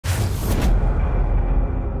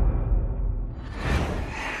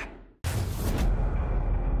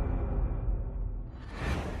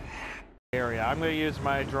area. I'm going to use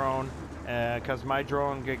my drone because my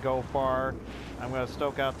drone could go far. I'm going to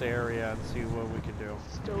stoke out the area and see what we can do.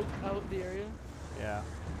 Stoke out the area? Yeah.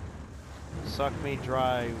 Suck me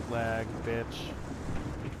dry, lag, bitch.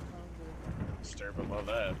 Disturb above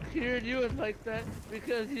that. Kieran, you would like that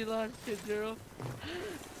because he lost his girl.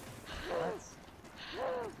 Okay.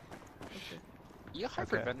 You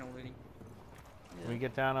hyperventilating. Yeah. We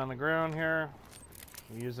get down on the ground here.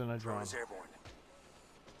 We're using a drone. Airborne.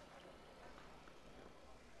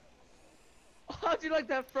 How'd you like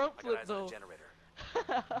that front I got flip eyes on though? a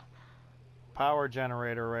generator. Power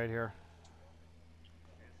generator right here.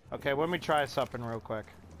 Okay, let me try something real quick.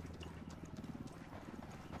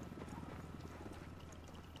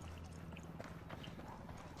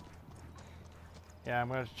 Yeah, I'm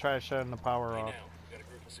gonna try shutting the power off. Now, we got a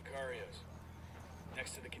group of Sicarios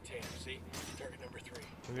next to the container. See, target number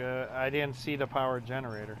 3. I didn't see the power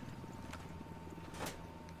generator.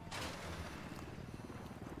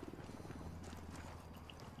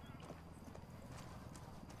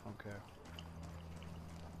 Okay.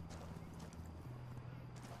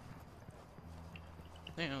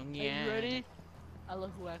 Yeah. Are you ready? I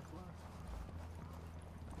love Wackler.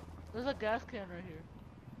 There's a gas can right here.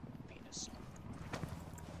 Penis.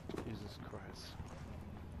 Jesus Christ.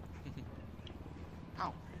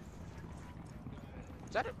 Ow.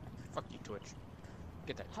 Is that it? Fuck you, Twitch.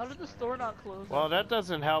 Get that. How did the store not close? Well, that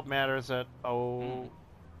doesn't help matters that,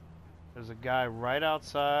 there's a guy right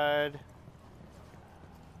outside.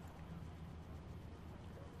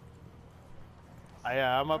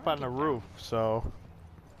 I'm up on the roof, so.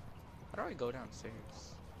 How do I go downstairs?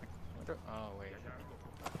 Oh, wait.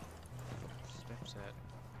 Steps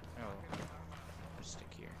at. Oh. I'll stick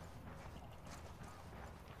here.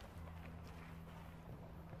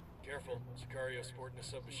 Careful, Sicario sporting a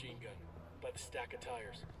submachine gun by the stack of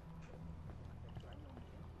tires.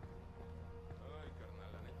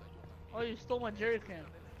 Oh, you stole my jerry can.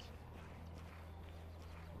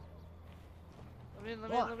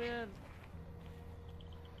 Let me in.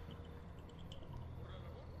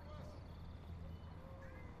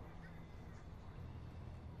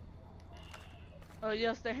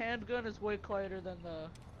 Yes, the handgun is way quieter than the,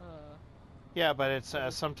 Yeah, but it's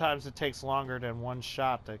sometimes it takes longer than one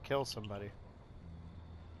shot to kill somebody.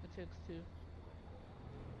 it takes 2.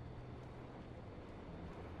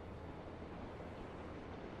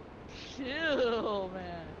 Chill,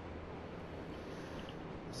 man.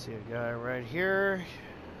 See a guy right here.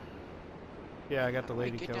 Yeah, I got the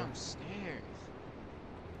lady Get killer. downstairs.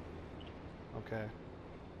 Okay.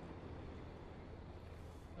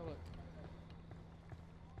 Oh, what?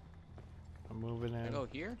 I'm moving Can I in. go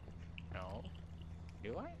here? No.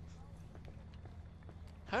 Do I?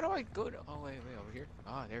 How do I go to? Oh wait, over here.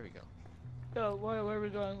 Ah, there we go. Yo, where are we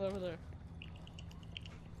going over there?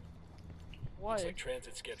 Why? Looks like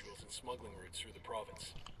transit schedules and smuggling routes through the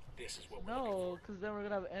province. This is what we're looking No, for. because then we're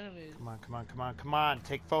gonna have enemies. Come on, come on, come on, come on.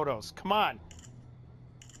 Take photos. Come on.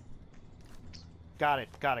 Got it,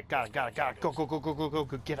 got it, got it, got it, got it. Go, go, go, go, go, go,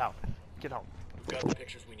 go. Get out. Get out. We've got the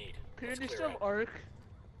pictures we need. Kieran, Let's you clear still have out. Arc?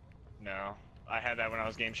 No. I had that when I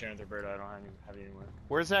was game sharing with Roberto. I don't have it anymore.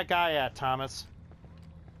 Where's that guy at, Thomas?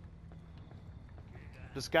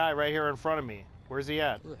 This guy right here in front of me. Where's he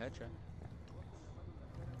at? Ooh, headshot.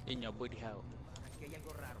 In your booty hole.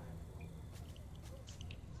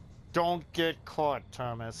 Don't get caught,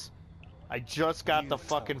 Thomas. I just got You the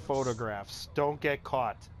fucking Thomas. photographs. Don't get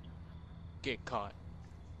caught. Get caught.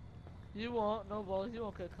 You won't, no balls, you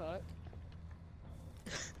won't get caught.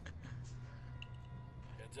 Heads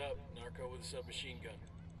up, narco with a submachine gun.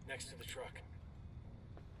 Next to the truck.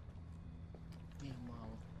 Yeah, mom.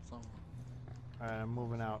 Phone. Alright, I'm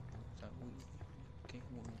moving out.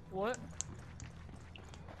 What?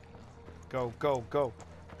 Go, go, go.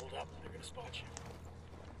 Hold up, they're gonna spot you.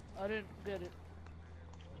 I didn't get it.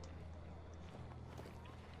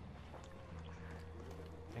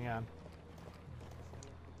 Hang on.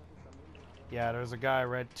 Yeah, there's a guy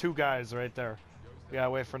two guys right there. We gotta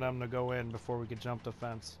wait for them to go in before we could jump the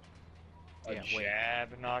fence. A Yeah, wait.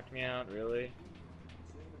 jab knocked me out, really?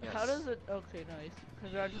 Yes. How does it? Okay, nice.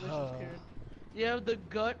 Congratulations, Kieran. You have the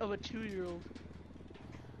gut of a 2-year-old.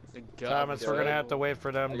 The gut Thomas, was we're gonna good. have to wait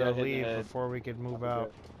for them I to got hit in the leave head. before we could move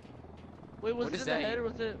out. Wait, was What it is in the that? head or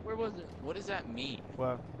was it? Where was it? What does that mean?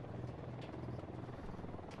 Well,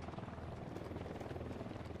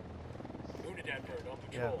 Unidad bird on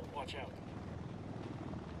patrol. Watch out.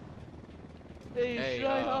 Hey, Hey, should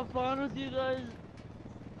I hop on with you guys?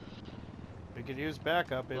 we could use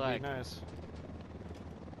backup. It'd Like- be nice.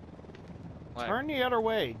 Like, Turn the other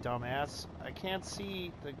way, dumbass. I can't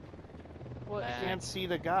see the. What? I can't see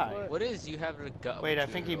the guy. What? what is you have the gut? Wait, I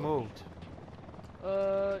think he moved. Wait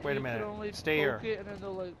a you minute. Could only Stay here. poke it and then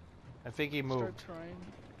they'll like I think he start moved. trying.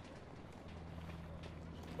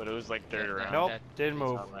 But it was like third Yeah, round. Nope, that- didn't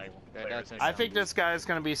move. Not like Yeah, players that's a- I think this guy's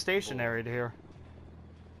gonna be stationary here.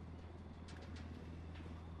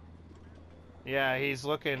 Yeah, he's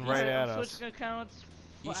looking right at I'm us. switching accounts.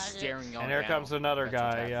 He's Flag it. staring on And here down. comes another That's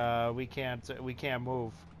what's happening. guy. We can't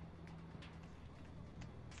move.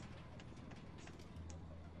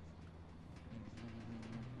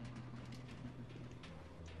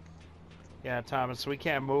 Yeah, Thomas, we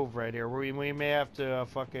can't move right here. We may have to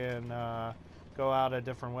fucking go out a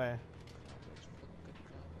different way.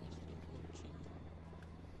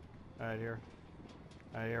 Right here.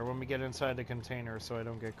 Right here. When we get inside the container, so I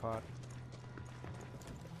don't get caught.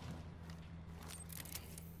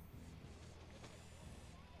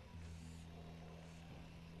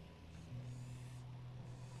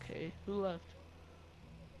 Okay, who left?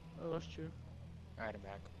 Oh, that's true. Alright, I'm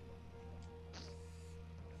back.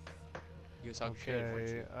 You suck shit,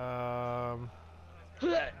 weren't Okay. you?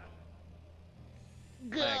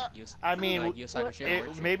 Like, you, I mean, like, you suck what- shit,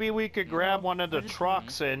 weren't you? maybe we could grab one of the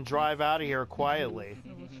trucks and drive out of here quietly.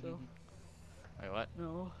 So, Wait, what?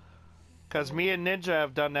 no. Because me and Ninja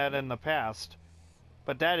have done that in the past.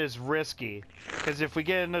 But that is risky. Because if we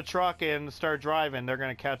get in the truck and start driving, they're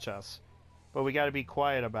going to catch us. But we got to be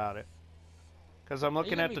quiet about it. Because I'm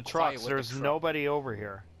looking gonna at be the quiet trucks. with the There's truck? nobody over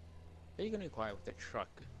here. Are you gonna be quiet with the truck?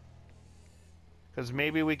 Because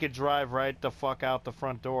maybe we could drive right the fuck out the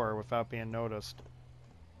front door without being noticed.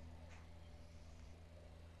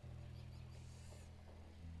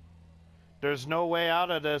 There's no way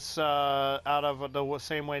out of this, out of the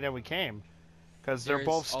same way that we came. Because they're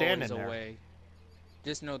both standing always a there. way.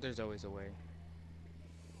 Just know there's always a way.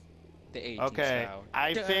 The 80s Okay, style.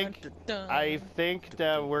 I think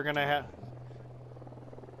that we're gonna have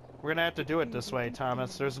to do it this way,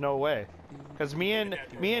 Thomas. There's no way. Because me and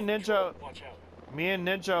Ninja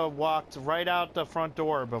walked right out the front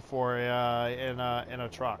door before in a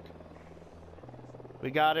truck. We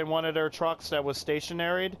got in one of their trucks that was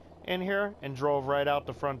stationaried in here and drove right out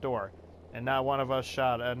the front door, and not one of them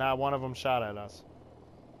shot at us.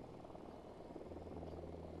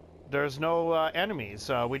 There's no enemies.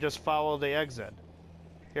 We just follow the exit.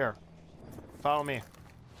 Here, follow me.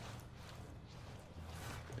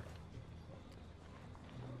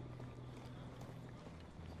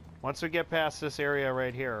 Once we get past this area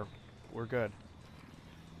right here, we're good.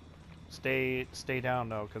 Stay down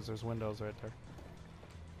though, because there's windows right there.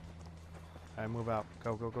 Alright, move out.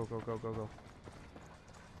 Go, go, go, go, go, go, go.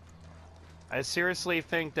 I seriously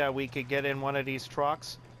think that we could get in one of these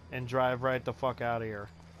trucks and drive right the fuck out of here.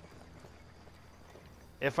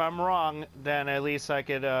 If I'm wrong, then at least I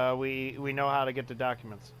could, we know how to get the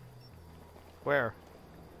documents. Where?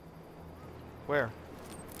 Where?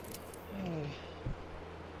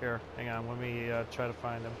 Here, hang on, let me try to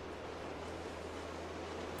find him.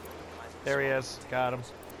 There he is, got him.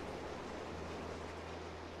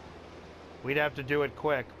 We'd have to do it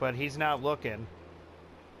quick, but he's not looking.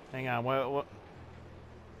 Hang on, what?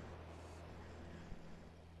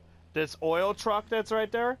 This oil truck that's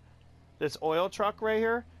right there? This oil truck right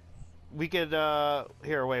here? We could,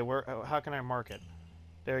 here, wait, how can I mark it?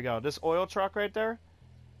 There you go. This oil truck right there?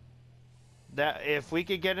 That, if we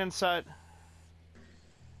could get inside...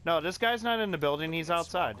 No, this guy's not in the building, he's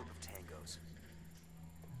outside.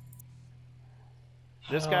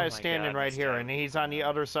 This guy's standing right here, and he's on the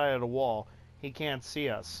other side of the wall. He can't see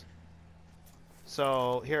us.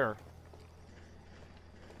 So, here.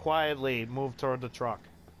 Quietly move toward the truck.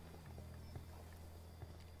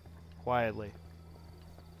 Quietly.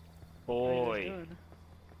 Boy.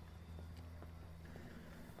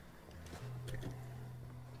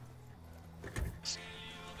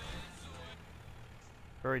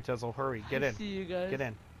 Hurry, Tezzle, hurry. Get in. See you guys. Get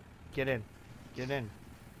in. Get in. Get in.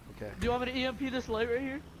 Okay. Do you want me to EMP this light right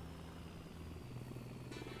here?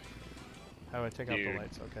 How do I take out Dude. the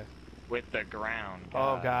lights? Okay. With the ground.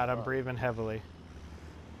 Oh god, I'm breathing heavily.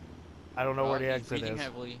 I don't know where the he's exit breathing is.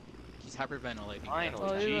 heavily. He's hyperventilating. Finally.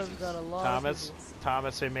 Oh, you Jesus. have got a lot. Thomas, Of people.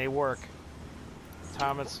 Thomas, it may work.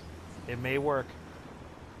 Thomas, it may work.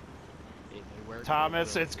 It may work,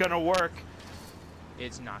 Thomas, but it's gonna work.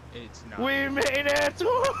 it's not. It's not. We made it!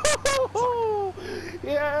 Woo-hoo-hoo-hoo!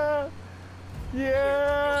 Yeah!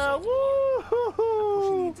 Yeah!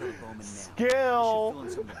 Woo! Skill!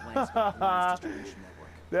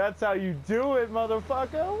 That's how you do it,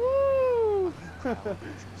 motherfucker! Woo!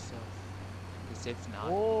 Because if not,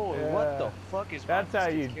 Whoa, Yeah. what the fuck is That's how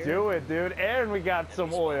you do it, dude. And we got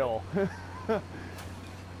some oil. and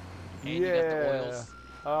you got the oils.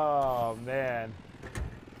 Oh, man.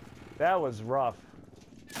 That was rough.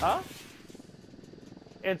 Huh?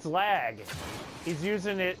 It's lag. He's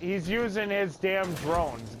using it. He's using his damn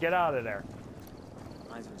drones. Get out of there.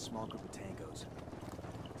 Mine's in a small group of tanks.